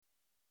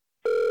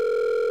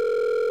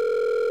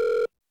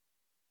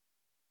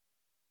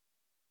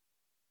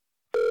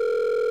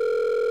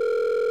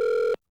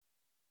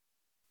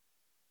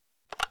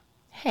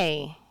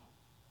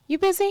You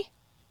busy?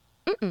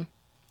 Mm-mm.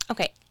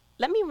 Okay,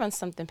 let me run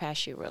something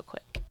past you real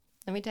quick.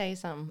 Let me tell you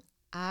something.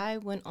 I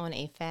went on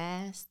a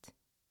fast,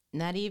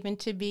 not even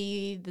to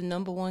be the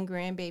number one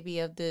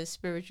grandbaby of the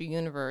spiritual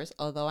universe,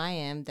 although I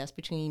am. That's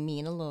between me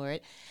and the Lord.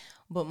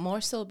 But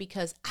more so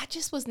because I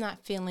just was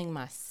not feeling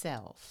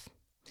myself.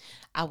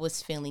 I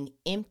was feeling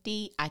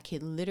empty. I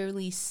could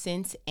literally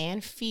sense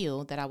and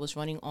feel that I was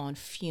running on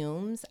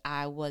fumes.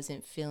 I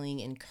wasn't feeling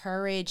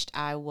encouraged.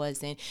 I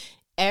wasn't.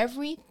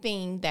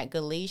 Everything that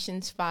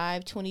Galatians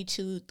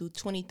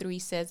 5:22-23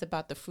 says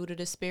about the fruit of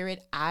the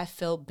Spirit, I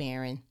felt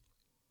barren.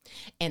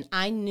 And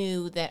I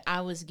knew that I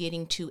was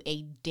getting to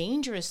a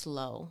dangerous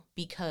low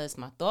because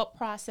my thought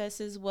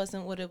processes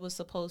wasn't what it was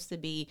supposed to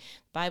be.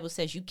 Bible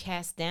says you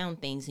cast down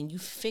things and you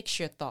fix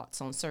your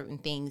thoughts on certain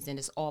things, and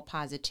it's all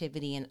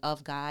positivity and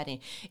of God. And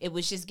it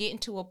was just getting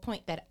to a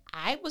point that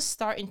I was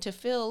starting to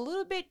feel a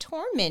little bit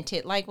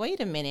tormented. Like,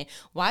 wait a minute,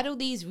 why do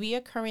these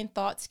reoccurring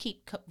thoughts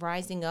keep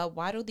rising up?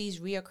 Why do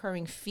these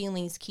reoccurring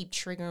feelings keep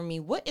triggering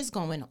me? What is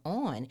going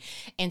on?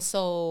 And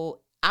so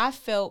I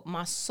felt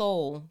my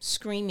soul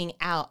screaming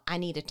out, I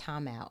need a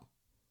timeout.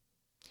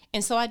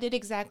 And so I did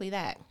exactly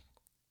that.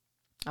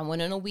 I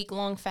went on a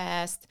week-long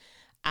fast.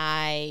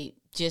 I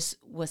just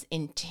was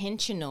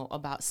intentional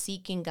about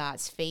seeking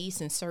God's face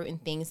and certain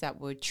things that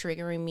were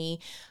triggering me,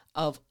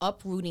 of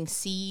uprooting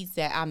seeds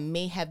that I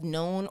may have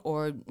known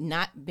or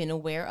not been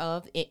aware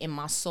of in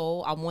my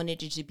soul. I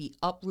wanted it to be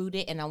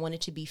uprooted, and I wanted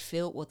to be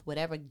filled with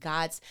whatever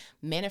God's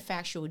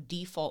manufactured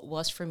default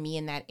was for me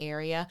in that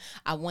area.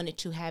 I wanted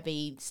to have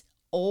a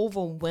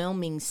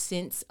overwhelming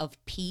sense of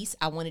peace.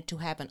 I wanted to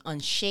have an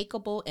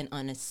unshakable and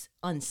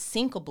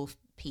unsinkable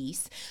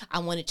peace. I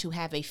wanted to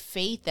have a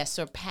faith that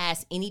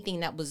surpassed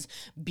anything that was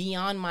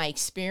beyond my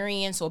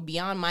experience or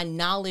beyond my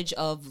knowledge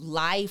of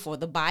life or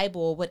the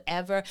Bible or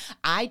whatever.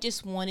 I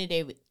just wanted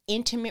a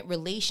intimate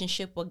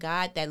relationship with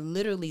God that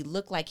literally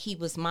looked like he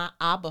was my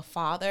Abba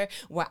Father,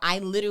 where I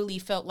literally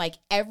felt like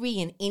every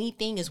and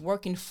anything is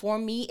working for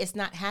me. It's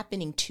not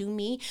happening to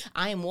me.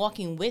 I am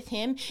walking with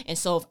him. And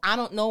so if I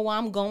don't know where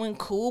I'm going,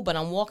 cool, but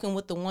I'm walking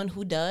with the one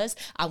who does.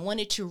 I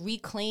wanted to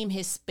reclaim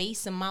his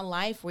space in my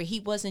life where he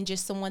wasn't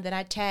just someone that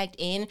I tagged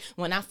in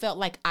when I felt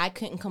like I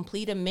couldn't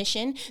complete a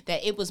mission,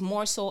 that it was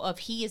more so of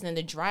he is in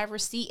the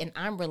driver's seat and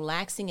I'm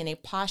relaxing in a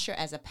posture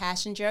as a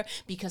passenger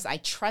because I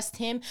trust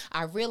him.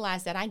 I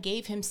realized that I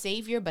gave him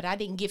Savior, but I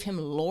didn't give him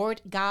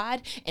Lord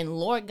God. And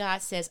Lord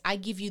God says, I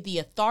give you the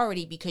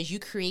authority because you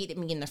created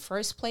me in the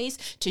first place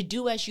to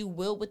do as you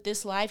will with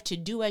this life, to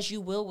do as you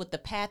will with the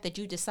path that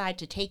you decide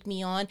to take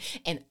me on.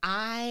 And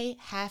I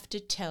have to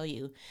tell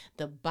you,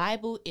 the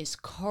Bible is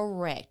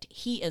correct.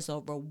 He is a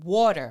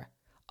rewarder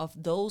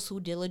of those who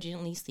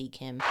diligently seek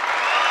him.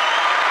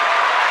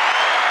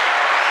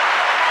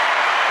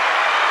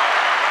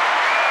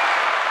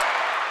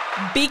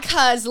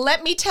 Because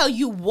let me tell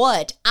you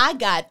what, I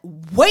got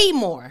way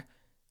more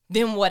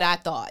than what I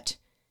thought.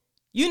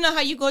 You know how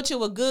you go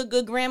to a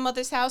good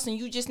grandmother's house and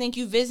you just think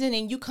you visit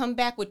and you come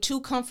back with 2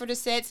 comforter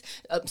sets,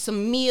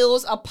 some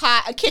meals, a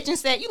pot, a kitchen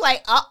set. You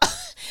like,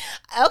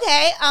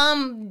 okay,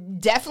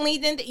 definitely.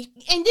 Then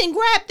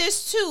grab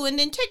this too, and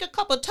then take a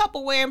cup of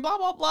Tupperware and blah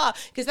blah blah.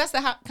 Because that's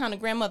the kind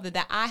of grandmother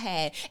that I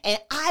had, and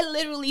I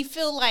literally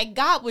feel like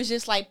God was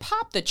just like,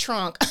 pop the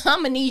trunk.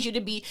 I'm gonna need you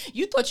to be.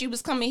 You thought you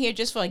was coming here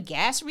just for a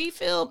gas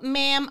refill,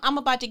 ma'am? I'm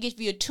about to give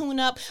you a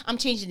tune-up. I'm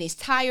changing these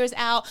tires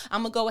out.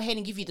 I'm gonna go ahead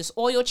and give you this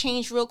oil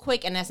change real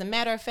quick. And as a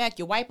matter of fact,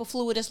 your wiper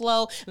fluid is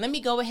low. Let me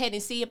go ahead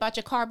and see about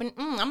your carbon.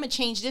 I'm going to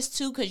change this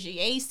too because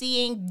your AC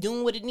ain't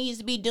doing what it needs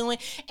to be doing.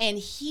 And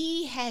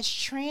he has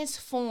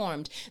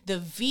transformed the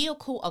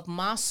vehicle of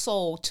my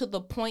soul to the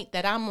point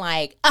that I'm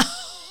like,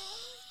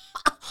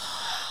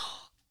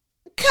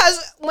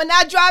 because when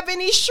I drive in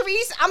these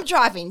streets, I'm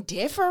driving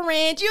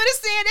different. You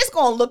understand? It's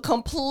going to look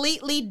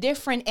completely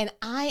different. And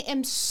I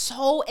am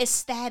so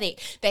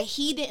ecstatic that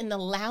he didn't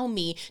allow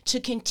me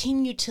to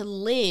continue to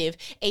live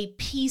a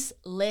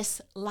peaceless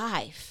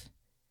life.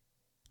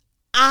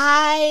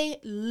 I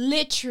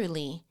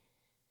literally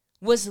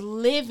was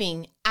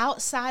living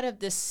outside of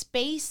the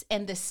space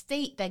and the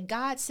state that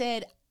God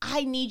said,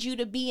 I need you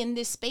to be in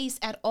this space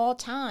at all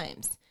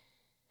times.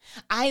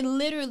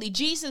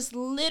 Jesus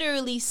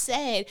literally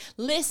said,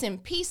 listen,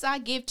 peace I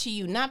give to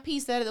you, not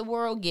peace that the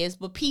world gives,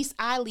 but peace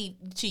I leave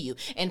to you,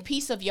 and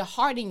peace of your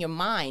heart and your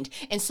mind.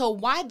 And so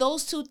why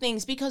those 2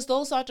 things? Because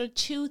those are the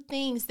 2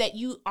 things that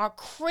you are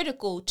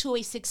critical to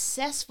a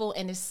successful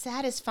and a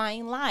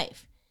satisfying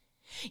life.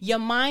 Your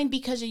mind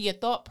because of your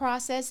thought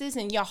processes,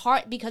 and your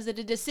heart because of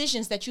the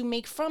decisions that you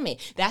make from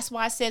it. That's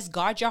why it says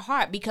guard your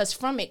heart, because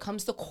from it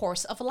comes the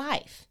course of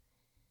life.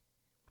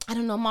 I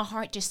don't know, my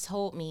heart just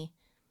told me,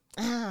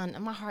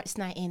 my heart's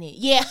not in it.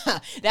 Yeah,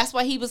 that's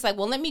why he was like,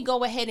 well, let me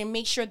go ahead and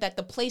make sure that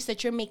the place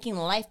that you're making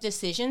life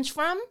decisions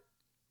from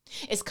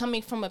is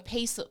coming from a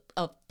place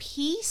of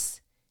peace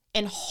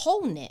and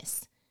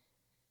wholeness.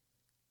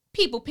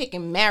 People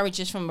picking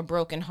marriages from a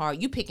broken heart.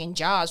 You picking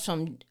jobs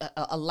from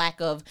a lack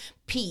of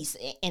peace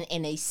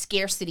and a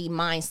scarcity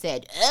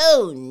mindset.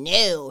 Oh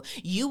no.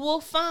 You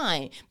will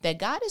find that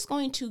God is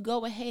going to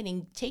go ahead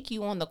and take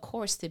you on the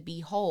course to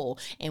be whole.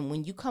 And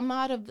when you come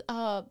out of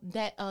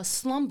that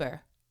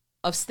slumber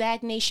of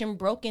stagnation,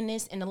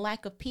 brokenness, and a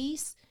lack of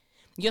peace,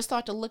 you'll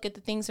start to look at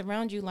the things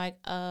around you like,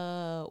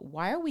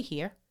 why are we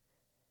here?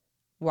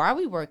 Why are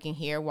we working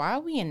here? Why are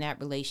we in that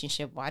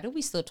relationship? Why do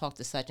we still talk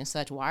to such and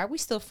such? Why are we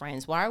still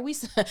friends? Why are we?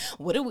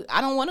 What do we?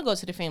 I don't want to go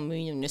to the family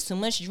reunion. There's too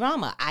much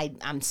drama.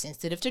 I'm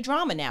sensitive to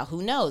drama now.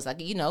 Who knows?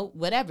 Like,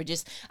 whatever.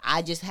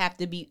 I just have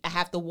to be. I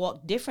have to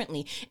walk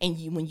differently. And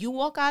when you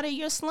walk out of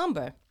your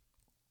slumber,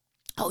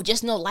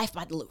 just know life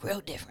about to look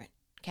real different.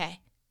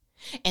 Okay.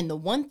 And the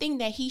one thing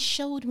that he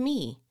showed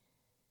me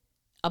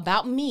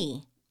about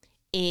me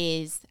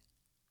is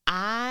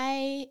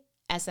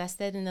as I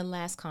said in the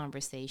last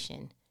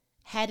conversation,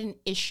 had an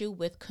issue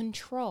with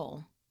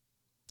control.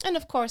 And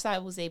of course, I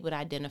was able to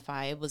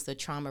identify it was the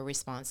trauma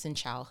response in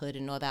childhood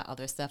and all that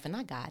other stuff, and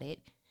I got it.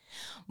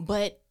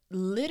 But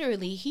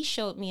literally, he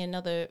showed me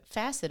another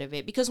facet of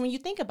it. Because when you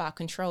think about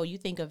control, you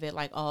think of it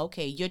like, oh,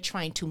 okay, you're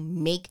trying to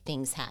make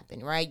things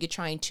happen, right? You're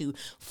trying to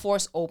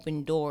force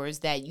open doors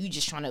that you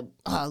just trying to,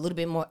 a little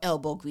bit more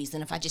elbow grease.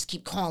 And if I just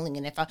keep calling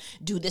and if I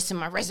do this in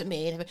my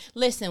resume,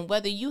 listen,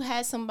 whether you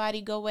had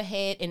somebody go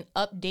ahead and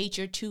update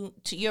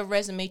your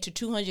resume to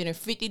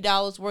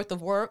 $250 worth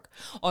of work,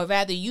 or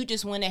rather you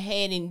just went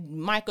ahead and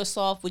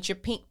Microsoft with your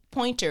pink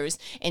pointers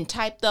and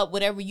typed up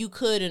whatever you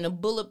could in a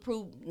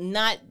bulletproof,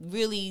 not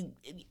really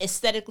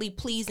aesthetically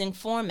pleasing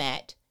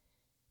format.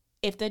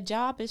 If the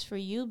job is for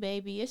you,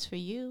 baby, it's for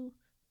you.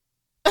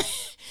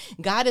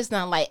 God is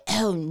not like,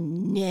 oh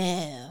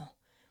no,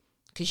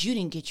 because you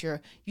didn't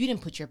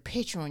put your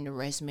picture on the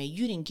resume.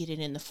 You didn't get it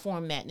in the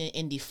format and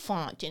in the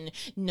font. And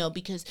no,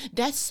 because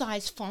that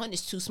size font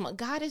is too small.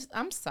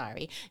 I'm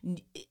sorry.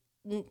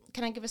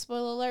 Can I give a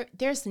spoiler alert?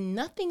 There's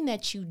nothing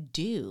that you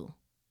do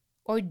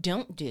or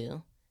don't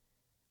do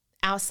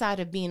outside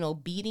of being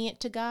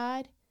obedient to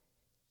God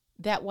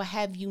that will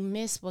have you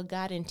miss what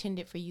God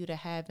intended for you to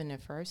have in the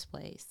first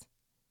place.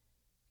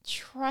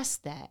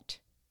 Trust that.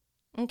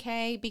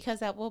 Okay?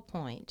 Because at what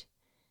point?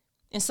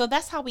 And so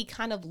that's how we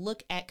kind of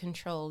look at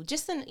control,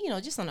 just on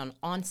an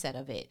onset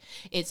of it.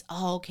 It's,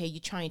 okay,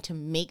 you're trying to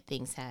make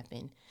things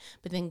happen.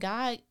 But then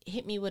God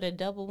hit me with a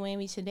double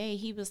whammy today.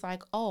 He was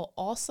like,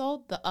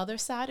 also the other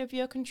side of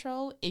your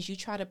control is you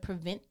try to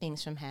prevent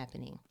things from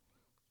happening.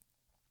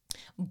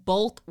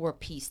 Both were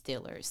peace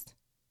stealers.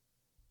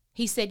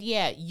 He said,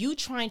 yeah, you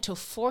trying to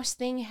force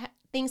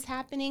things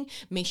happening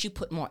makes you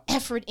put more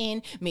effort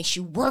in, makes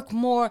you work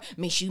more,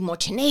 makes you more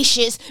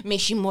tenacious,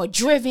 makes you more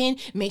driven,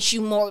 makes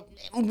you more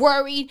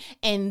worried.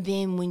 And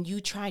then when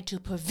you try to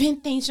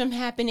prevent things from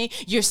happening,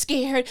 you're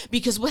scared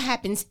because what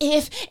happens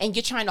if, and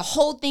you're trying to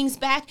hold things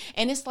back.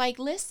 And it's like,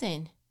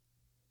 listen,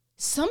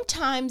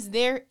 sometimes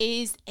there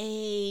is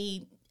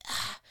a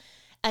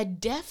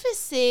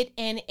deficit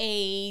and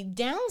a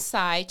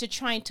downside to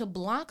trying to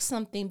block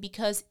something,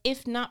 because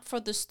if not for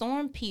the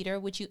storm, Peter,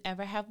 would you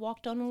ever have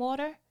walked on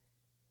water?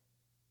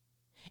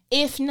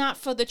 If not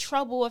for the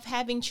trouble of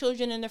having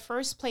children in the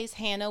first place,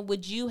 Hannah,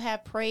 would you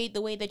have prayed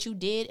the way that you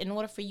did in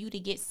order for you to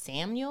get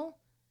Samuel?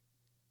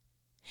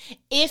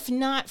 If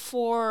not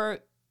for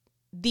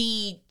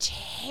the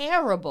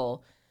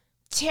terrible,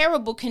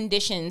 terrible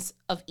conditions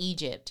of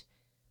Egypt,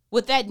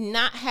 would that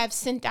not have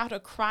sent out a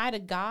cry to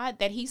God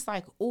that he's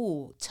like,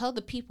 ooh, tell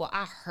the people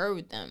I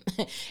heard them.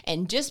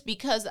 And just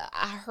because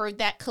I heard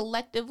that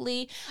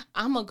collectively,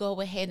 I'm going to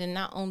go ahead and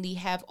not only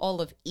have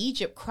all of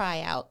Egypt cry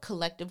out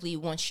collectively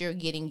once you're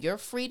getting your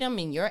freedom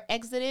and your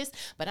exodus,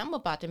 but I'm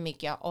about to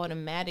make y'all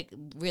automatic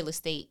real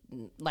estate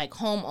like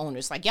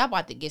homeowners. Like y'all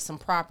about to get some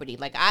property.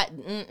 Like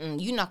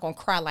you're not going to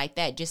cry like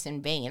that just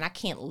in vain. I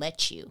can't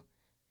let you.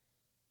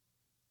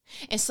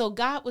 And so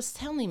God was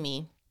telling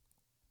me,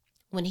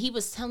 when he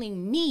was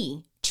telling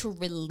me to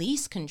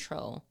release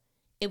control,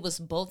 it was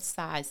both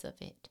sides of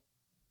it.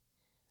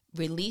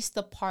 Release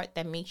the part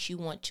that makes you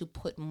want to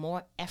put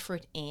more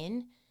effort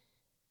in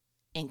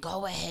and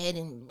go ahead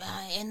and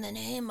in the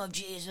name of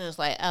Jesus.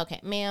 Like, okay,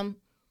 ma'am,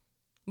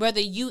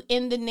 whether you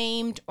in the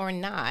named or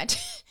not,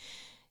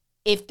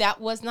 if that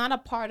was not a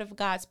part of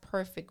God's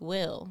perfect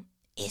will,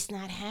 it's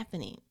not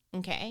happening,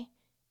 okay?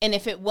 And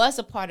if it was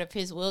a part of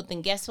his will,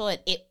 then guess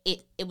what?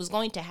 It was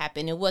going to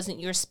happen. It wasn't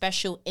your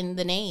special in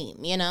the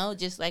name,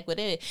 just like what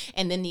it is.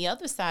 And then the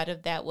other side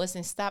of that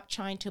wasn't stop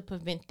trying to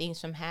prevent things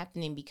from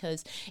happening,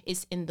 because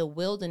it's in the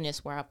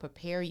wilderness where I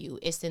prepare you.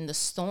 It's in the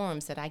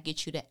storms that I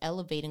get you to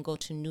elevate and go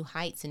to new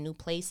heights and new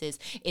places.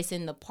 It's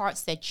in the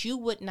parts that you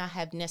would not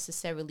have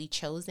necessarily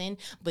chosen,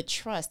 but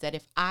trust that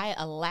if I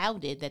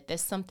allowed it, that there's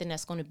something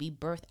that's going to be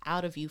birthed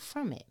out of you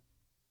from it.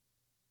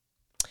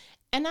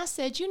 And I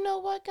said, you know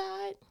what,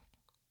 God?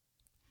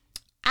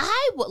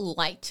 I would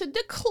like to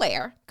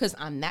declare, because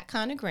I'm that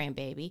kind of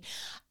grandbaby,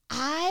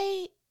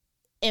 I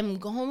am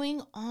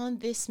going on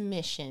this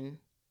mission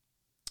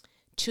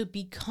to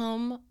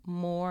become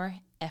more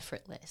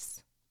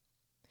effortless.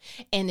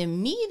 And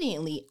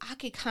immediately I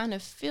could kind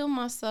of feel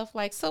myself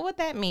like, so what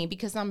that mean?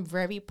 Because I'm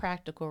very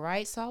practical,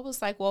 right? So I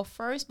was like, well,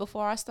 first,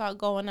 before I start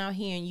going out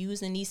here and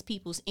using these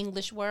people's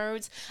English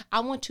words,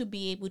 I want to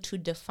be able to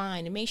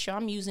define and make sure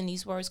I'm using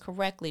these words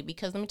correctly.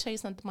 Because let me tell you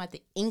something about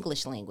the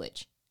English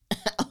language.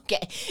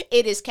 Okay.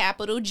 It is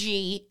capital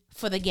G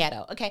for the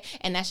ghetto. Okay.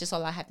 And that's just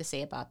all I have to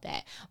say about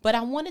that. But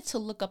I wanted to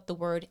look up the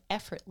word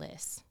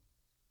effortless.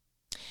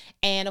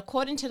 And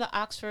according to the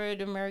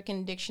Oxford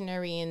American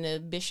Dictionary and the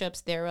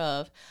bishops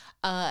thereof,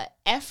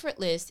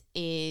 effortless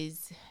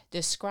is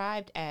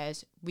described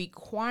as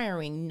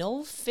requiring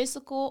no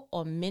physical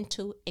or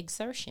mental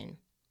exertion,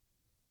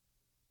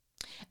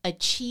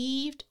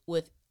 achieved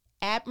with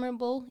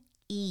admirable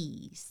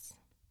ease.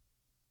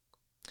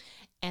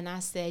 And I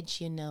said,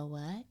 you know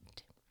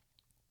what?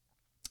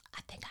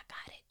 I think I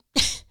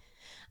got it.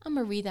 I'm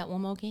going to read that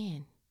one more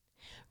again.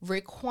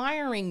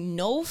 Requiring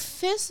no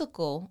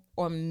physical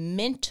or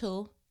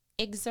mental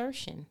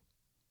exertion,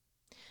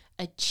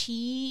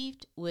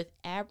 achieved with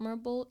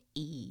admirable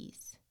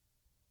ease.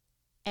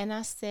 And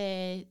I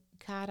said,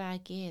 God, I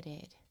get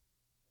it.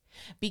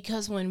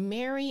 Because when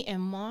Mary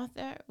and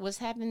Martha was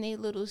having their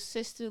little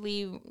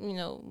sisterly,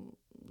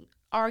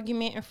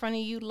 argument in front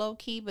of you low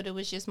key, but it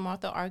was just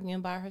Martha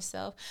arguing by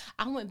herself,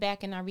 I went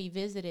back and I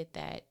revisited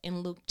that in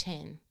Luke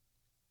 10.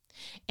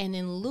 And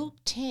in Luke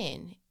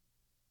 10,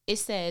 it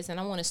says, and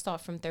I want to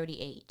start from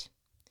 38.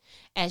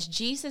 As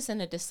Jesus and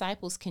the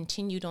disciples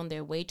continued on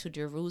their way to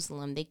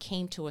Jerusalem, they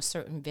came to a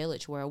certain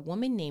village where a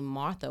woman named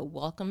Martha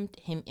welcomed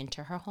him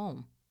into her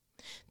home.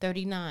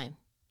 39.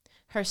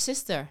 Her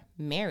sister,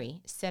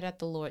 Mary, sat at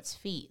the Lord's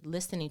feet,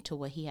 listening to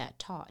what he had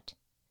taught.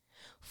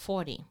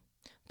 40.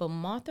 But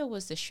Martha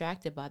was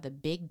distracted by the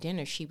big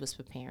dinner she was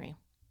preparing.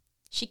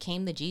 She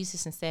came to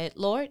Jesus and said,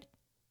 Lord,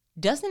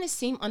 doesn't it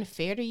seem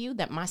unfair to you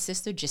that my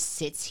sister just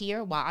sits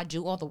here while I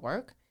do all the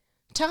work?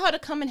 Tell her to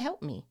come and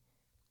help me.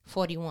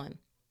 41.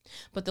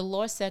 But the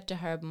Lord said to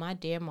her, my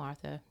dear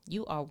Martha,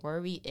 you are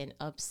worried and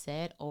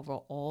upset over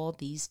all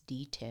these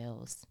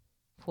details.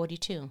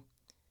 42.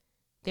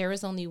 There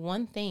is only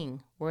one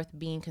thing worth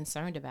being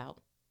concerned about.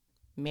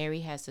 Mary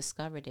has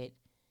discovered it,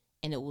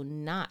 and it will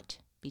not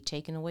be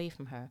taken away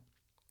from her.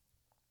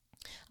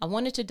 I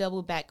wanted to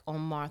double back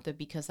on Martha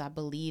because I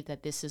believe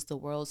that this is the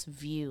world's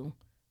view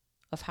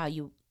of how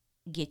you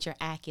get your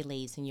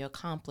accolades and your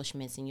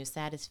accomplishments and your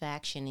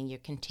satisfaction and your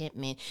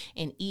contentment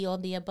and all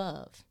the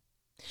above.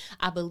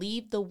 I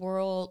believe the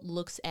world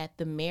looks at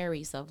the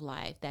Marys of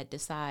life that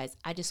decides,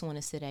 I just want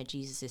to sit at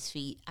Jesus'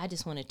 feet. I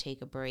just want to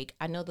take a break.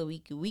 I know that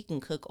we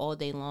can cook all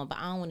day long, but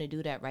I don't want to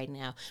do that right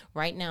now.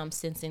 Right now, I'm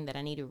sensing that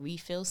I need a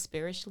refill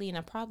spiritually, and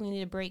I probably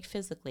need a break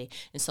physically.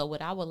 And so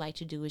what I would like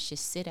to do is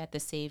just sit at the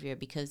Savior,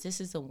 because this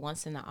is a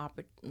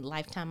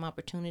once-in-a-lifetime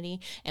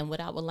opportunity. And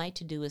what I would like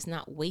to do is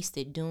not waste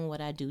it doing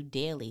what I do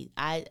daily.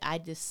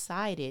 I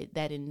decided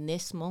that in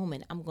this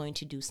moment, I'm going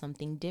to do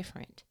something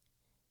different.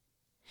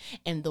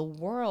 And the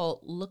world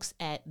looks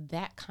at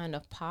that kind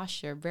of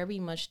posture very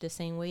much the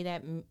same way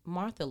that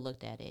Martha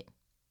looked at it.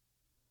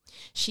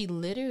 She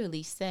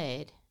literally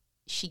said,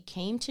 she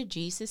came to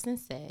Jesus and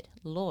said,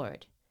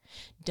 Lord,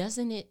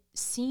 doesn't it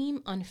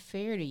seem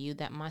unfair to you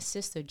that my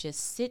sister just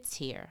sits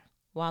here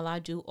while I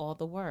do all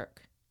the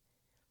work?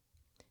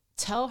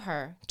 Tell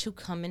her to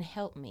come and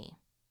help me.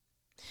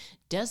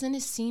 Doesn't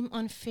it seem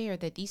unfair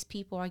that these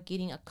people are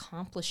getting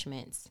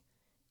accomplishments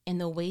in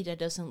the way that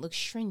doesn't look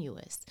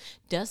strenuous?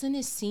 Doesn't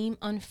it seem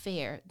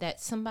unfair that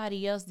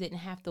somebody else didn't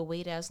have to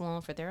wait as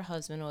long for their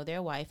husband or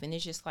their wife, and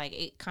it's just like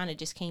it kind of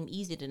just came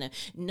easy to them?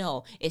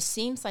 No, it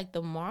seems like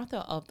the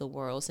Martha of the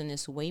world, and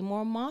there's way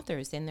more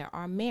Marthas than there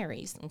are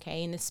Marys,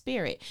 okay, in the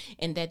spirit,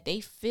 and that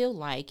they feel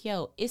like,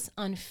 it's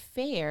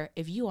unfair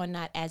if you are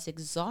not as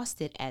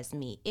exhausted as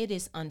me. It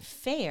is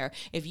unfair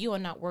if you are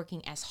not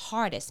working as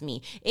hard as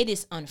me. It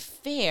is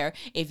unfair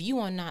if you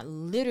are not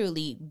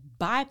literally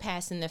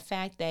bypassing the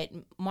fact that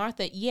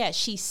Martha,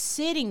 she's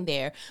sitting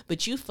there,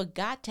 but you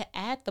forgot to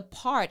add the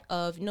part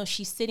of,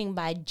 she's sitting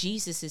by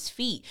Jesus's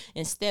feet.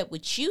 Instead,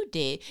 what you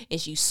did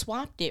is you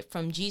swapped it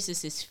from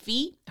Jesus's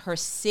feet, her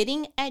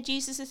sitting at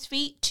Jesus's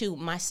feet, to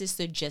my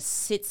sister just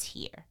sits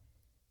here.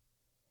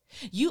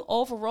 You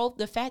overrode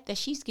the fact that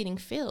she's getting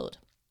filled.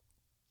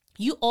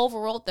 You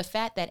overrode the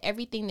fact that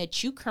everything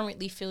that you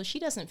currently feel, she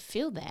doesn't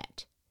feel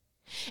that.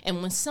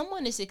 And when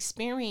someone is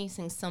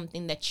experiencing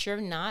something that you're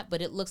not, but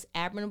it looks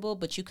admirable,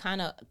 but you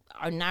kind of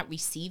are not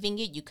receiving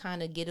it, you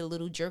kind of get a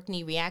little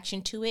jerky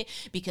reaction to it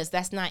because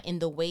that's not in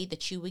the way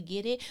that you would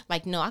get it.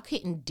 Like, no, I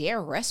couldn't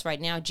dare rest right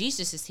now.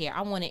 Jesus is here.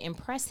 I want to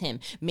impress him.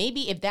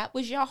 Maybe if that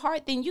was your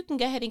heart, then you can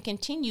go ahead and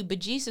continue. But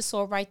Jesus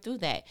saw right through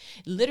that.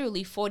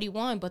 Literally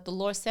 41. But the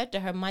Lord said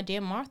to her, my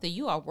dear Martha,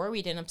 you are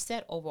worried and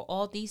upset over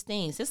all these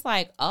things. It's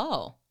like,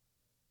 oh.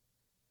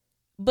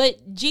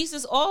 But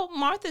Jesus, all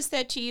Martha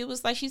said to you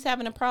was like, she's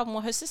having a problem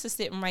with her sister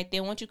sitting right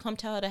there. Won't you come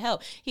tell her to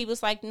help? He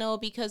was like, no,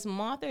 because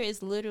Martha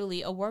is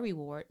literally a worry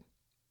wart.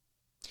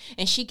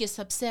 And she gets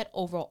upset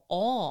over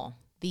all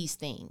these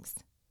things.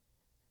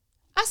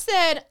 I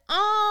said,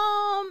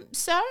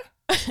 sir,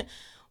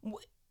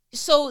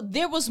 So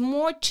there was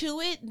more to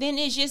it than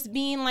it just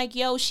being like,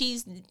 yo,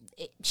 she's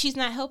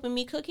not helping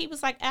me cook. He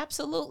was like,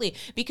 absolutely.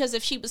 Because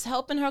if she was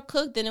helping her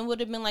cook, then it would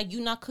have been like,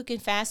 you not cooking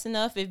fast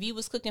enough. If you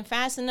was cooking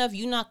fast enough,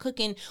 you not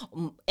cooking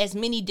as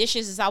many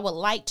dishes as I would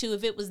like to.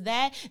 If it was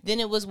that, then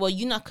it was, well,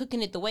 you not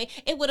cooking it the way.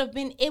 It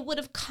would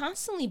have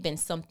constantly been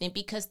something,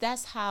 because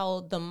that's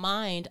how the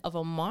mind of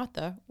a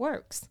Martha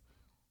works.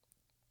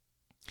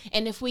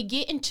 And if we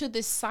get into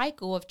this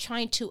cycle of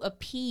trying to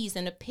appease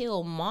and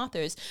appeal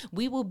Marthas,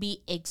 we will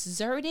be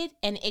exerted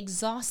and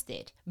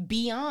exhausted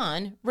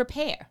beyond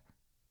repair.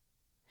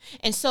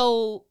 And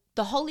so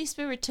the Holy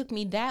Spirit took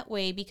me that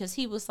way, because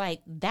he was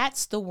like,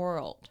 that's the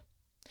world.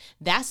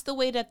 That's the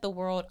way that the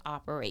world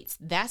operates.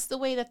 That's the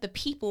way that the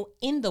people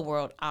in the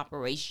world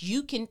operates.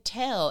 You can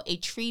tell a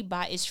tree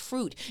by its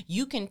fruit.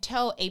 You can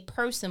tell a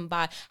person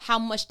by how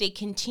much they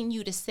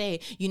continue to say,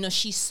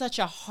 she's such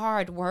a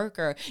hard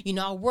worker.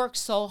 I work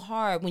so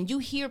hard. When you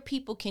hear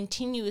people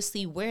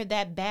continuously wear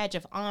that badge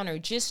of honor,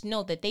 just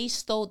know that they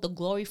stole the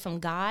glory from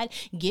God,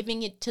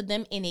 giving it to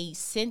them in a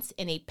sense,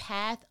 in a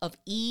path of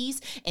ease.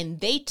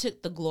 And they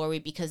took the glory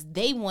because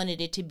they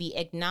wanted it to be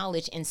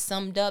acknowledged and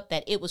summed up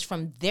that it was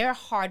from their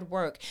hard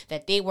work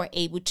that they were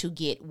able to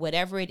get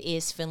whatever it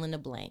is, fill in the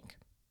blank.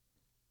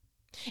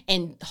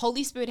 And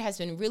Holy Spirit has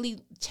been really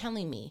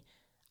telling me,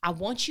 I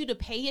want you to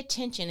pay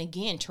attention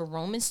again to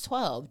Romans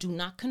 12. Do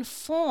not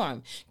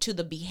conform to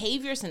the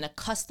behaviors and the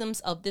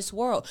customs of this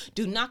world.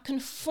 Do not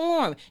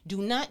conform.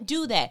 Do not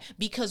do that,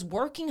 because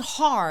working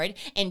hard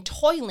and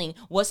toiling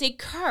was a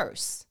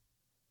curse.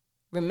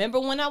 Remember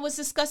when I was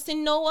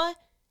discussing Noah?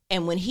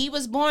 And when he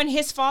was born,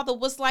 his father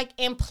was like,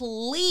 and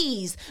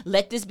please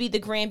let this be the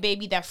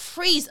grandbaby that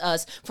frees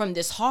us from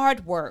this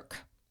hard work.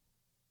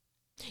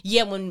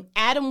 Yeah, when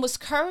Adam was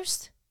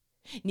cursed,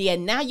 yeah,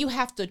 now you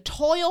have to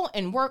toil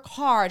and work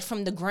hard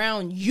from the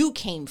ground you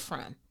came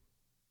from.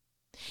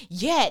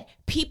 Yet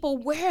people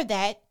wear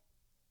that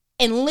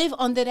and live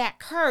under that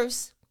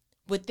curse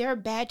with their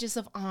badges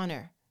of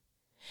honor.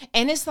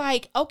 And it's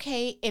like,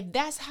 okay, if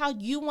that's how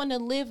you want to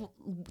live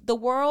the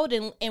world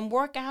and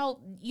work out,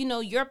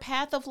 your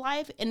path of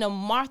life in a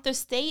Martha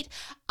state,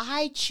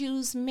 I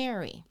choose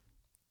Mary.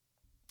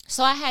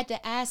 So I had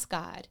to ask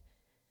God,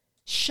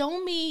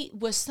 show me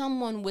where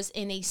someone was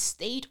in a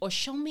state, or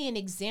show me an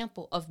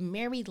example of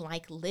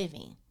Mary-like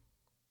living.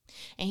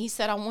 And he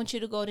said, I want you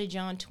to go to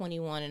John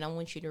 21, and I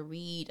want you to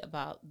read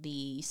about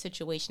the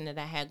situation that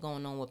I had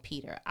going on with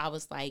Peter. I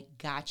was like,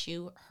 got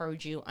you,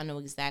 heard you. I know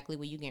exactly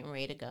where you're getting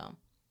ready to go.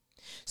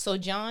 So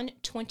John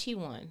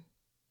 21,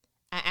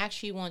 I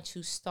actually want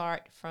to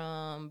start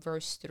from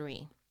verse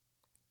 3.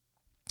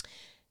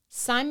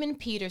 Simon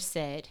Peter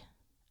said,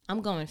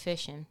 I'm going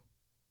fishing.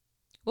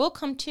 We'll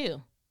come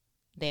too,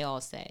 they all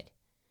said.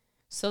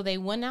 So they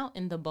went out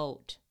in the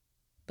boat,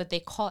 but they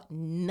caught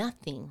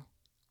nothing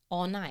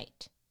all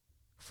night.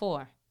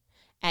 4.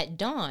 At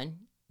dawn,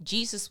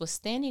 Jesus was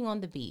standing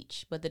on the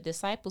beach, but the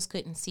disciples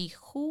couldn't see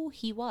who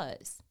he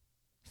was.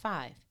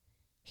 5.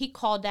 He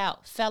called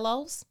out,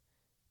 fellows,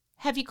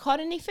 have you caught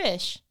any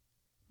fish?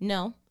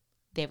 No,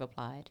 they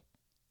replied.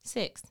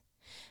 6.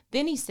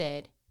 Then he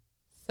said,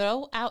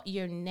 throw out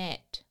your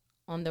net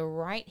on the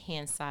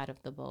right-hand side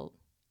of the boat,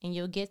 and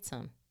you'll get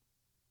some.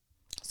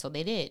 So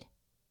they did.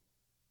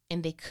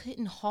 And they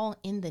couldn't haul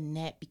in the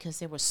net because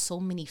there were so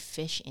many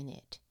fish in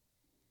it.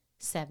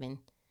 7.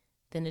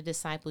 Then the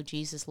disciple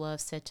Jesus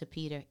loved said to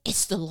Peter,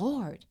 it's the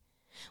Lord.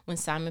 When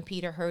Simon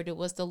Peter heard it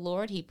was the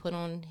Lord, he put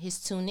on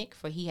his tunic,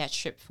 for he had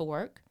stripped for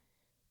work,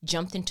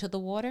 jumped into the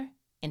water,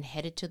 and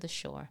headed to the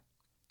shore.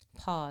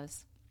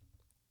 Pause.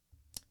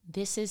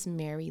 This is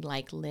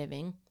Mary-like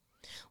living,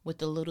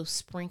 with a little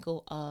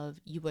sprinkle of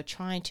you were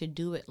trying to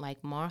do it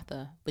like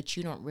Martha, but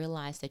you don't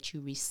realize that you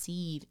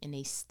receive in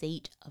a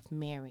state of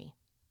Mary.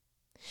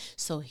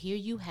 So here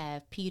you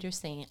have Peter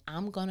saying,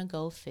 I'm going to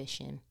go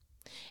fishing.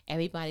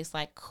 Everybody's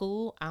like,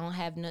 cool, I don't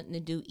have nothing to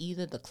do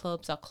either. The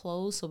clubs are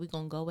closed, so we're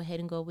going to go ahead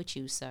and go with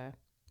you, sir.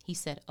 He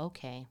said,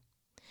 okay.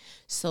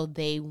 So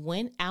they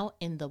went out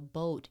in the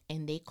boat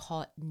and they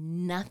caught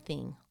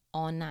nothing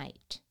all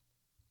night.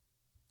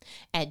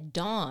 At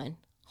dawn,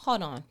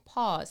 hold on,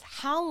 pause.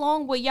 How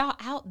long were y'all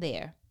out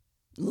there?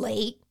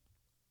 Late.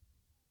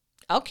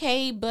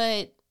 Okay,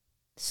 but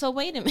so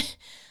wait a minute.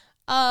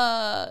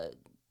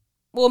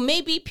 Well,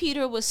 maybe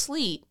Peter was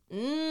asleep.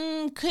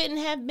 Couldn't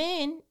have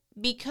been.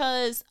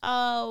 Because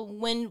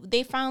when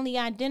they finally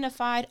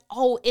identified,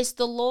 oh, it's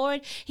the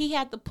Lord, he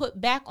had to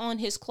put back on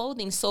his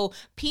clothing. So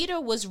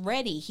Peter was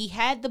ready. He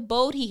had the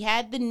boat, he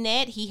had the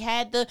net, he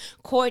had the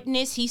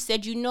coordinates. He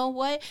said, you know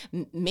what?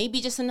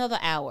 Maybe just another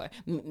hour.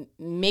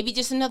 Maybe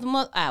just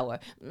another hour.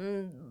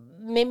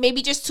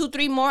 Maybe just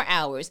 2-3 more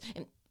hours.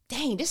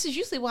 dang, this is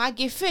usually why I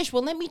get fish.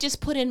 Well, let me just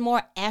put in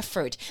more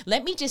effort.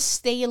 Let me just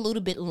stay a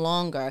little bit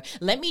longer.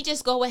 Let me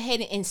just go ahead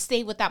and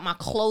stay without my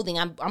clothing.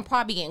 I'm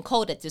probably getting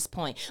cold at this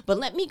point, but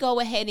let me go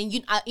ahead and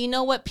you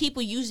know what?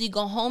 People usually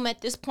go home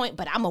at this point,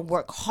 but I'm gonna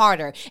work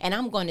harder and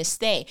I'm going to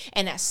stay.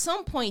 And at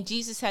some point,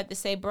 Jesus had to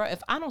say, bro,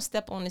 if I don't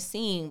step on the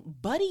scene,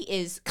 Buddy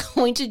is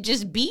going to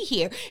just be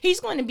here. He's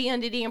going to be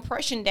under the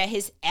impression that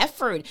his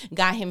effort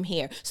got him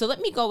here. So let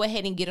me go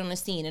ahead and get on the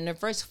scene. And in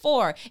verse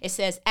 4, it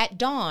says, at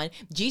dawn,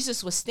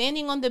 Jesus was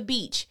standing on the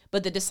beach,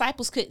 but the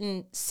disciples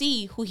couldn't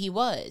see who he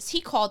was. He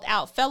called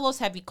out, fellows,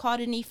 have you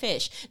caught any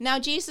fish? Now,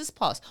 Jesus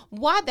paused.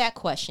 Why that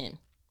question?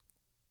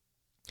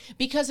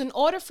 Because in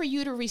order for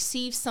you to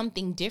receive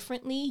something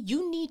differently,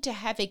 you need to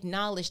have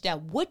acknowledged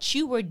that what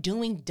you were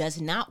doing does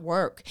not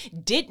work,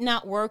 did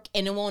not work,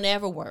 and it won't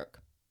ever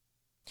work.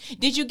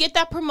 Did you get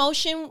that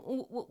promotion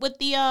with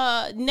the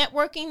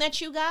networking that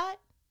you got?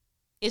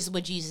 Is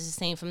what Jesus is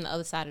saying from the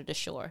other side of the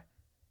shore.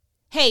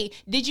 Hey,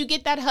 did you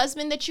get that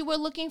husband that you were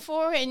looking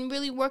for and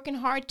really working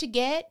hard to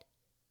get?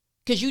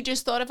 Because you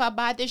just thought if I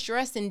buy this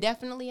dress, then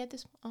definitely at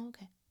this. Oh,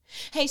 okay.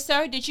 Hey,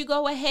 sir, did you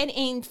go ahead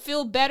and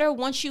feel better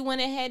once you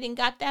went ahead and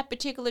got that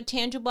particular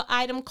tangible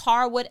item,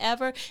 car,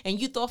 whatever, and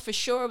you thought for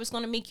sure it was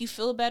going to make you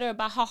feel better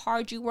about how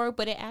hard you worked,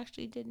 but it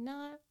actually did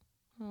not?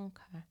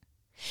 Okay.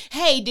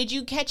 Hey, did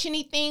you catch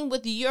anything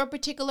with your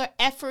particular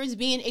efforts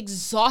being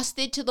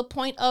exhausted to the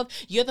point of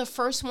you're the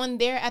first one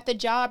there at the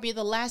job, you're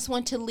the last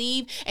one to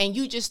leave, and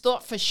you just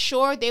thought for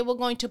sure they were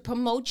going to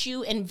promote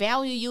you and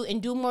value you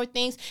and do more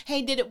things?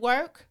 Hey, did it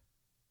work?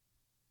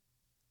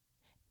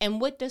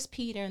 And what does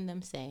Peter and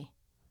them say?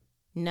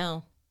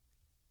 No.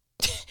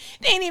 They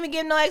didn't even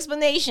give no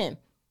explanation.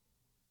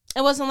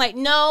 It wasn't like,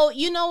 no,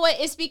 you know what?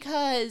 It's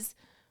because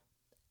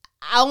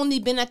I only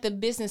been at the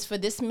business for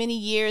this many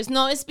years.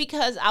 No, it's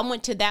because I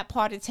went to that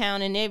part of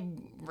town and they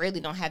really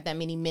don't have that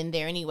many men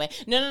there anyway.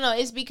 No.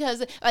 It's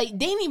because like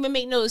they didn't even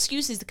make no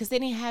excuses because they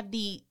didn't have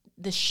the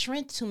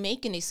strength to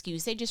make an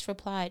excuse. They just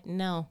replied,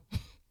 no.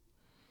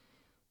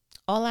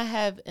 All I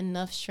have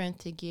enough strength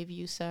to give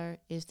you, sir,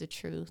 is the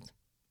truth.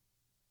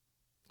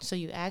 So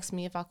you asked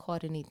me if I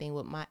caught anything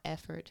with my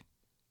effort.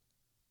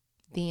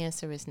 The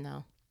answer is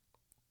no.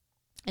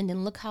 And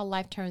then look how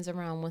life turns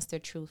around once they're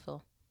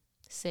truthful.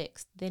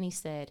 6, then he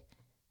said,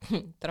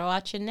 throw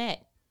out your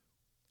net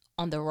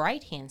on the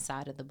right-hand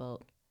side of the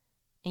boat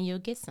and you'll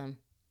get some.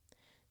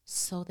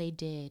 So they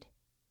did.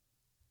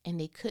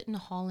 And they couldn't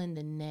haul in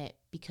the net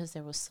because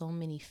there were so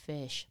many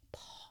fish.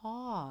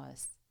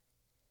 Pause.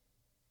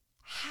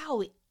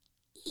 How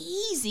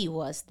easy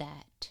was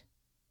that?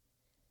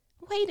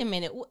 Wait a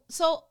minute.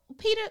 So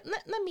Peter,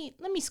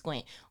 let me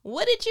squint.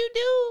 What did you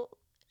do?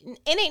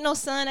 It ain't no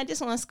sun. I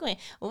just want to squint.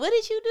 What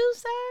did you do,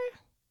 sir?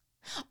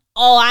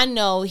 Oh, I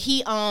know.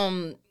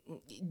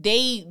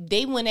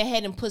 They went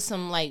ahead and put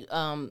some like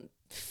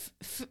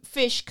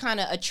fish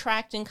kind of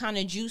attracting kind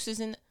of juices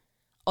in.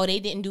 Oh, they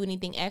didn't do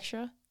anything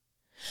extra?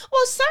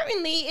 Well,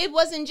 certainly it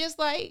wasn't just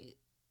like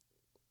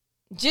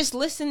just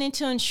listening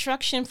to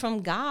instruction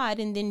from God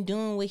and then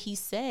doing what he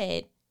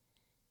said.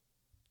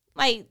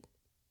 Like,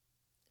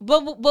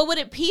 but what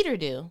did Peter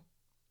do?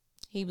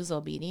 He was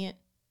obedient.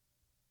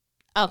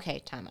 Okay,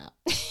 time out.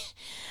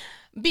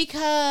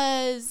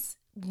 Because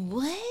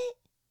what?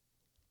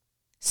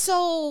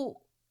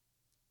 So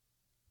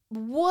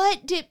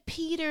what did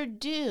Peter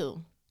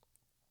do?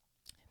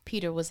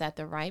 Peter was at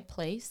the right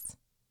place.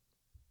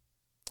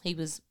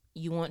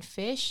 You want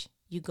fish?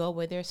 You go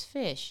where there's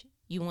fish.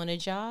 You want a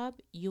job?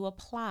 You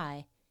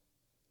apply.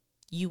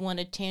 You want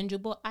a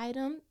tangible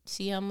item?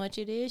 See how much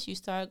it is? You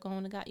start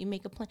going to God. You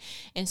make a plan.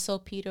 And so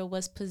Peter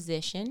was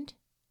positioned.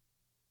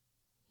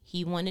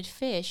 He wanted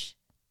fish.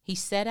 He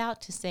set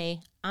out to say,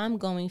 I'm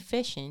going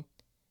fishing.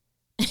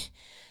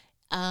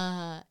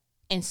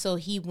 And so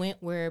he went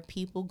where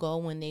people go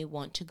when they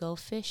want to go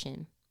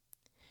fishing.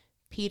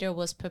 Peter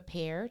was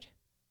prepared.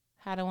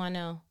 How do I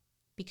know?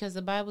 Because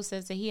the Bible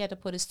says that he had to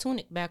put his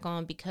tunic back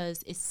on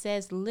because it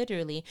says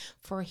literally,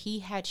 for he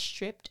had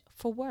stripped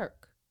for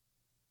work.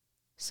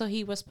 So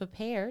he was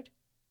prepared.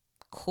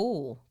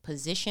 Cool.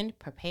 Positioned,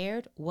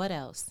 prepared. What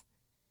else?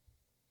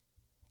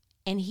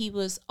 And he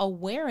was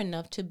aware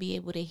enough to be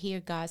able to hear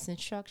God's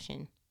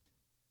instruction.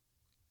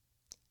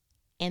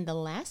 And the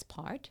last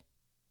part,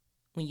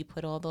 when you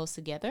put all those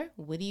together,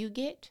 what do you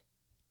get?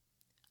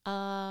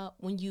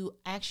 When you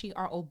actually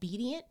are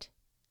obedient,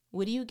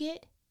 what do you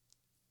get?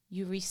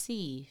 You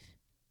receive.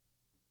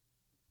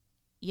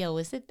 Yo,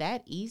 is it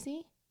that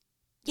easy?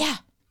 Yeah.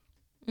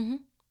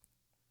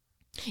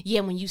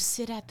 Yeah, when you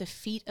sit at the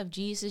feet of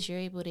Jesus, you're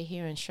able to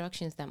hear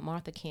instructions that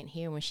Martha can't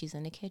hear when she's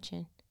in the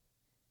kitchen.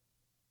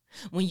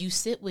 When you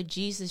sit with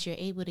Jesus, you're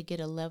able to get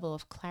a level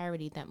of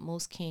clarity that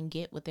most can't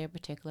get with their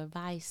particular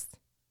vice.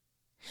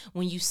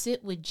 When you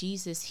sit with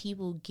Jesus, he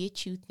will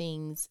get you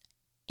things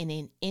in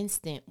an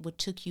instant what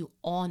took you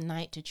all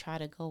night to try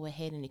to go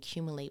ahead and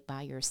accumulate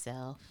by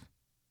yourself.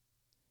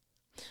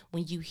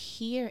 When you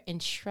hear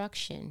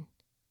instruction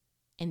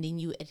and then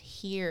you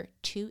adhere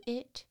to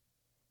it,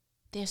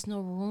 there's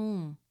no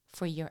room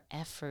for your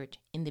effort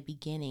in the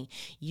beginning.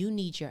 You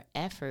need your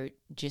effort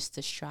just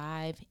to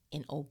strive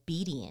in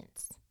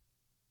obedience.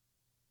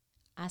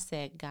 I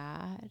said,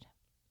 God.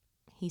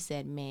 He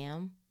said,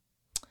 ma'am.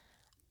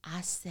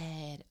 I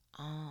said,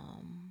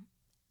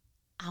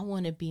 I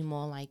want to be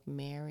more like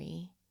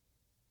Mary.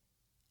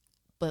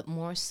 But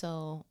more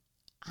so,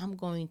 I'm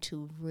going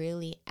to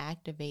really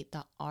activate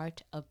the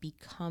art of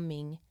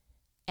becoming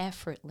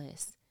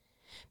effortless.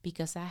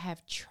 Because I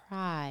have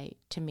tried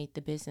to make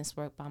the business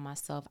work by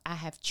myself. I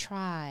have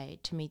tried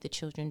to make the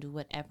children do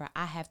whatever.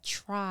 I have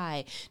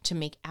tried to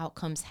make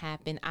outcomes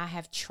happen. I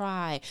have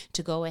tried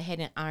to go ahead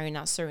and iron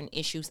out certain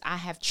issues. I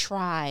have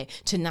tried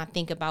to not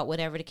think about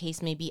whatever the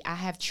case may be. I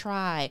have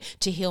tried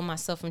to heal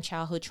myself from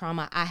childhood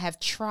trauma. I have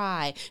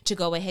tried to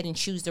go ahead and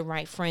choose the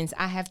right friends.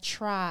 I have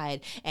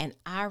tried, and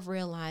I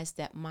realized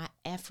that my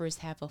efforts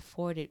have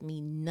afforded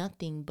me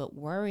nothing but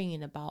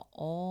worrying about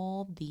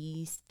all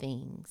these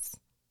things.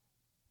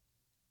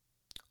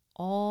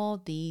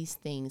 All these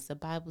things. The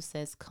Bible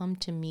says, come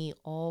to me,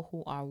 all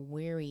who are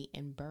weary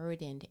and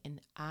burdened,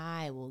 and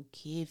I will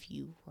give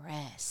you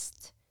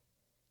rest.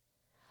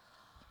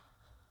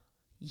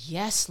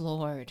 Yes,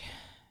 Lord.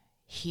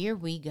 Here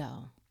we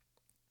go.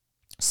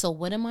 So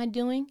what am I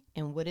doing?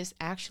 And what is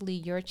actually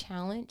your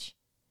challenge?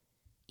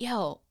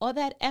 Yo, all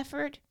that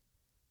effort,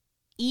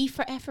 E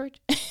for effort,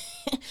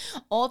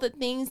 all the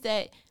things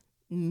that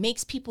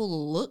makes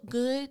people look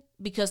good,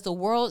 because the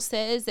world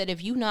says that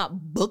if you're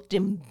not booked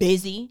and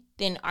busy,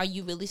 then are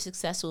you really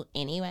successful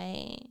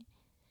anyway?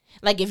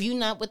 Like if you're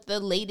not with the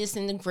latest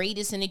and the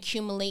greatest and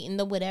accumulating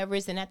the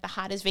whatevers and at the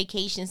hottest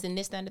vacations and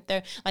this, that, and the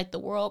third, like the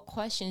world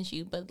questions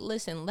you. But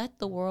listen, let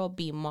the world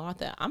be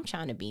Martha. I'm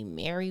trying to be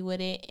Mary with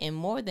it. And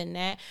more than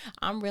that,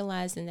 I'm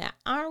realizing that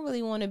I don't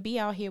really want to be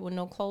out here with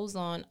no clothes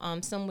on,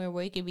 somewhere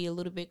where it could be a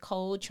little bit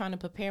cold, trying to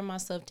prepare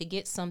myself to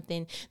get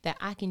something that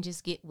I can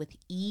just get with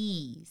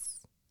ease.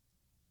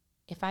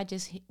 If I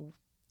just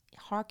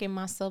hearken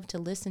myself to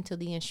listen to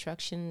the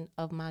instruction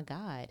of my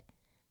God,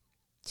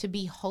 to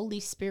be Holy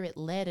Spirit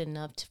led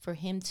enough for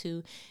him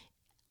to,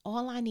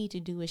 all I need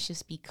to do is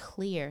just be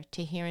clear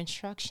to hear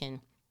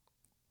instruction.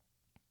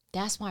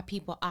 That's why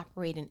people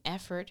operate in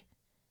effort,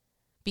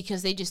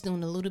 because they just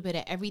doing a little bit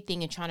of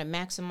everything and trying to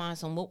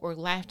maximize on what worked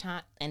last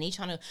time, and they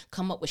trying to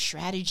come up with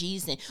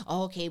strategies and,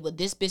 oh, okay, well,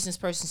 this business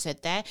person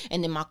said that,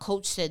 and then my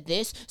coach said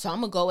this, so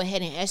I'm gonna go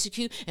ahead and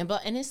execute, and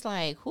it's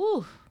like,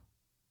 whew.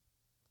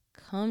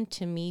 Come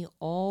to me,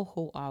 all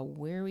who are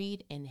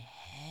wearied and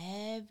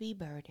heavy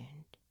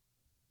burdened,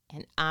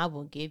 and I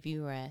will give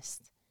you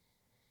rest.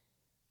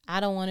 I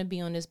don't want to be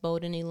on this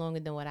boat any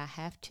longer than what I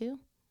have to.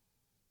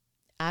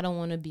 I don't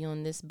want to be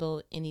on this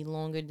boat any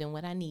longer than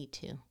what I need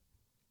to.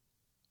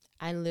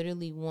 I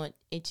literally want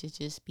it to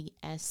just be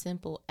as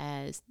simple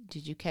as,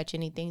 did you catch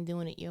anything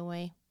doing it your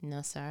way?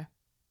 No, sir.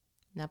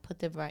 Now put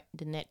the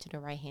net to the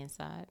right-hand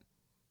side.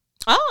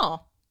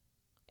 Oh,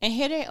 and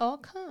here they all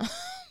come.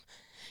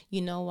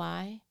 You know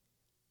why?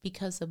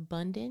 Because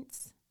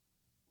abundance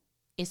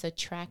is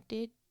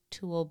attracted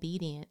to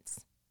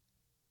obedience.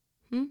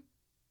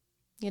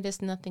 Yeah,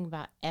 there's nothing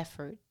about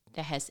effort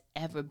that has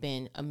ever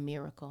been a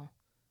miracle.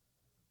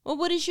 Well,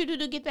 what did you do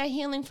to get that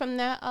healing from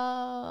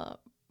that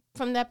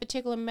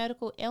particular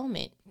medical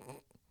ailment?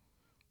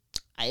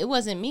 It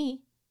wasn't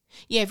me.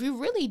 Yeah, if you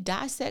really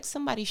dissect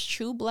somebody's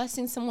true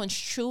blessing, someone's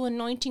true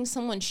anointing,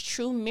 someone's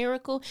true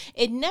miracle,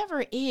 it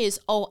never is,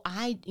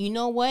 you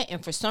know what?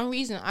 And for some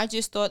reason, I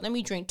just thought, let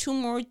me drink 2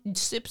 more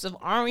sips of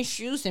orange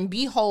juice and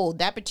behold,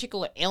 that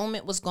particular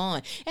ailment was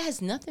gone. It has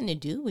nothing to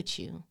do with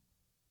you.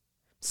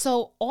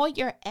 So all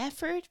your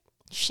effort,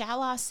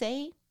 shall I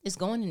say, is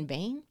going in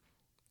vain?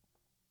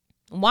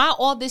 Why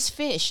all this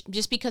fish?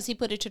 Just because he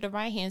put it to the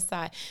right-hand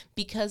side.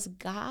 Because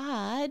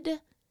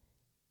God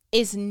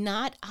is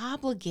not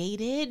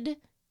obligated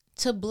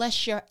to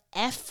bless your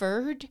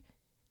effort.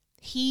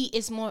 He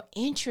is more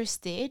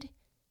interested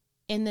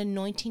in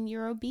anointing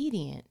your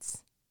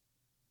obedience.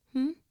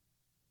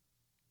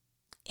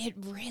 It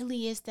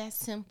really is that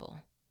simple.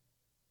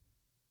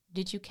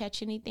 Did you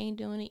catch anything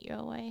doing it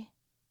your way?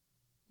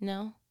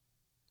 No?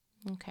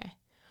 Okay.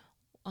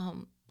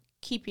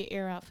 Keep your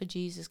ear out for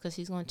Jesus, because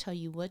he's going to tell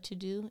you what to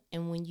do.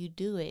 And when you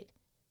do it,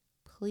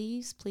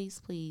 please,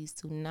 please, please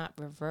do not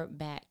revert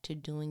back to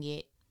doing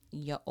it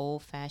your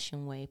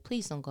old-fashioned way.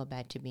 Please don't go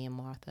back to being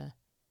Martha.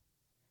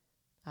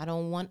 I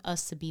don't want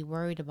us to be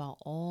worried about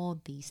all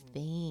these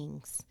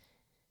things.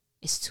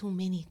 It's too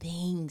many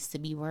things to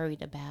be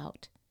worried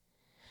about.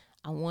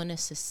 I want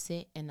us to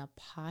sit in a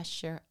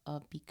posture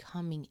of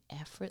becoming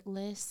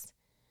effortless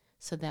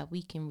so that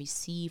we can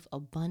receive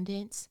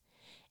abundance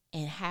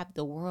and have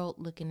the world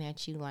looking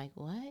at you like,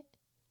 what?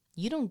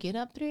 You don't get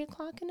up 3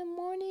 o'clock in the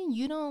morning?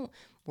 You don't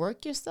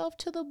work yourself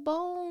to the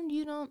bone?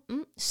 You don't?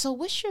 So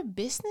what's your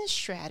business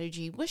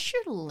strategy? What's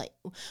your,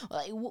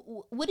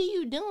 what are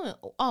you doing?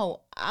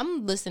 Oh,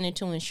 I'm listening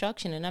to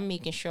instruction and I'm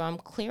making sure I'm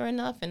clear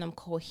enough and I'm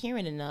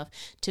coherent enough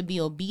to be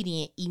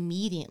obedient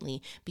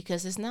immediately.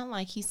 Because it's not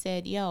like he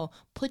said, yo,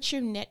 put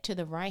your net to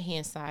the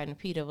right-hand side. And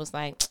Peter was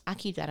like, I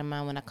keep that in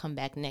mind when I come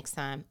back next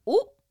time.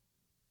 Ooh.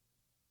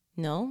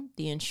 No,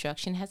 the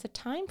instruction has a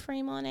time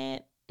frame on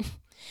it.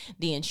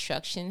 The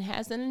instruction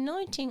has an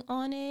anointing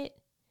on it.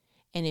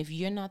 And if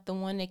you're not the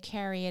one to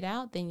carry it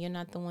out, then you're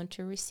not the one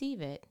to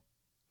receive it.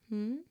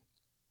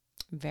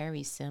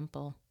 Very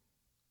simple.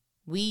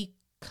 We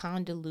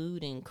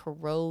convolute and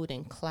corrode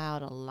and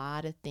cloud a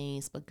lot of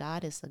things, but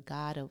God is a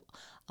God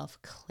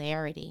of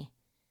clarity,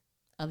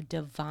 of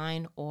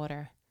divine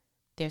order.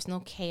 There's no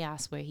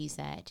chaos where he's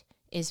at.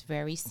 It's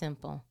very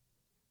simple.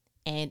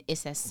 And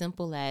it's as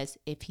simple as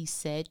if he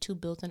said to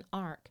build an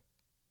ark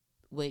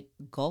with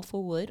gopher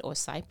wood or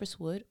cypress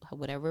wood,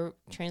 whatever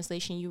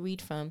translation you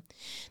read from,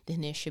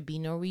 then there should be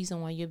no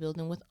reason why you're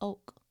building with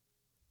oak.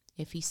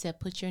 If he said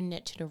put your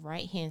net to the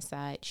right hand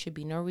side, should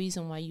be no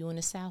reason why you in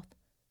the south.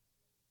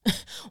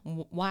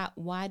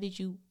 Why did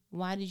you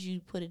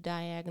put it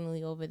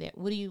diagonally over there?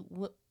 What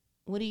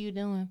are you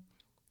doing?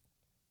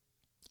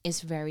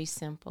 It's very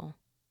simple.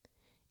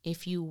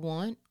 If you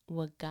want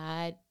what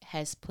God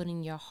has put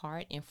in your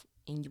heart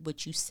and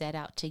what you set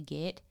out to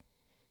get,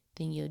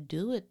 then you'll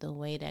do it the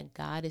way that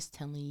God is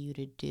telling you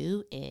to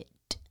do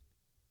it.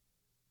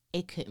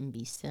 It couldn't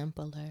be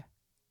simpler.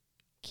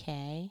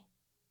 Okay?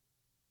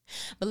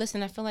 But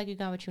listen, I feel like you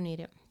got what you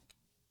needed.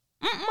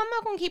 I'm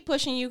not going to keep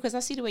pushing you because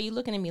I see the way you're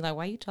looking at me like,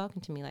 why are you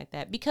talking to me like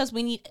that? Because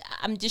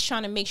I'm just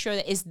trying to make sure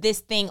that it's this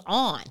thing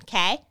on,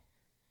 okay?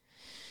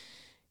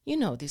 You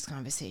know what these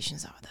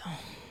conversations are, though,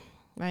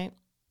 right?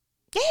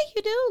 Yeah,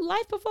 you do.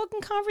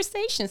 Life-provoking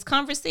conversations.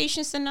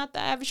 Conversations are not the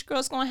average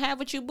girl's going to have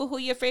with you, but who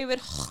your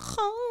favorite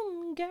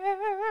homegirl.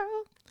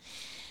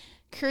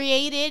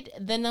 Created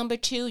the number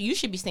 2. You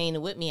should be saying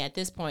it with me at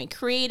this point.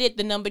 Created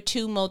the number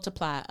 2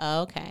 multiply.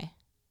 Okay.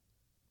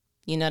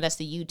 You know, that's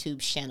the YouTube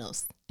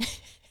channels.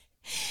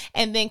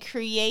 And then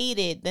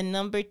created the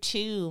number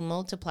 2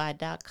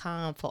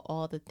 multiply.com for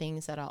all the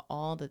things that are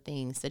all the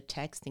things, the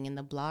texting and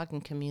the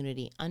blogging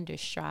community. Under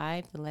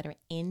Strive, the letter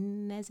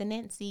N as in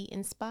Nancy,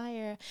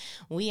 inspire.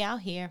 We out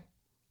here.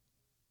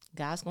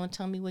 God's going to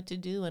tell me what to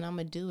do, and I'm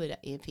going to do it.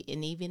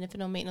 And even if it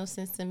don't make no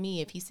sense to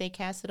me, if he say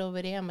cast it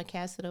over there, I'm going to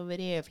cast it over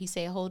there. If he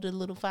say hold it a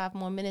little 5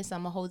 more minutes,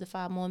 I'm going to hold it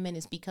 5 more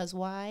minutes. Because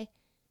why?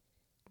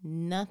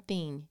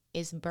 Nothing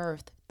is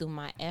birthed through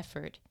my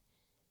effort.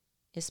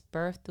 It's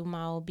birthed through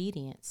my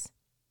obedience.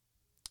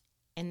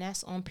 And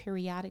that's on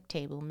periodic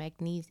table,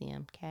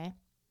 magnesium, okay?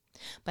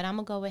 But I'm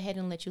going to go ahead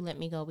and let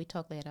me go. We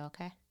talk later,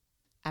 okay?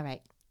 All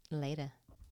right, later.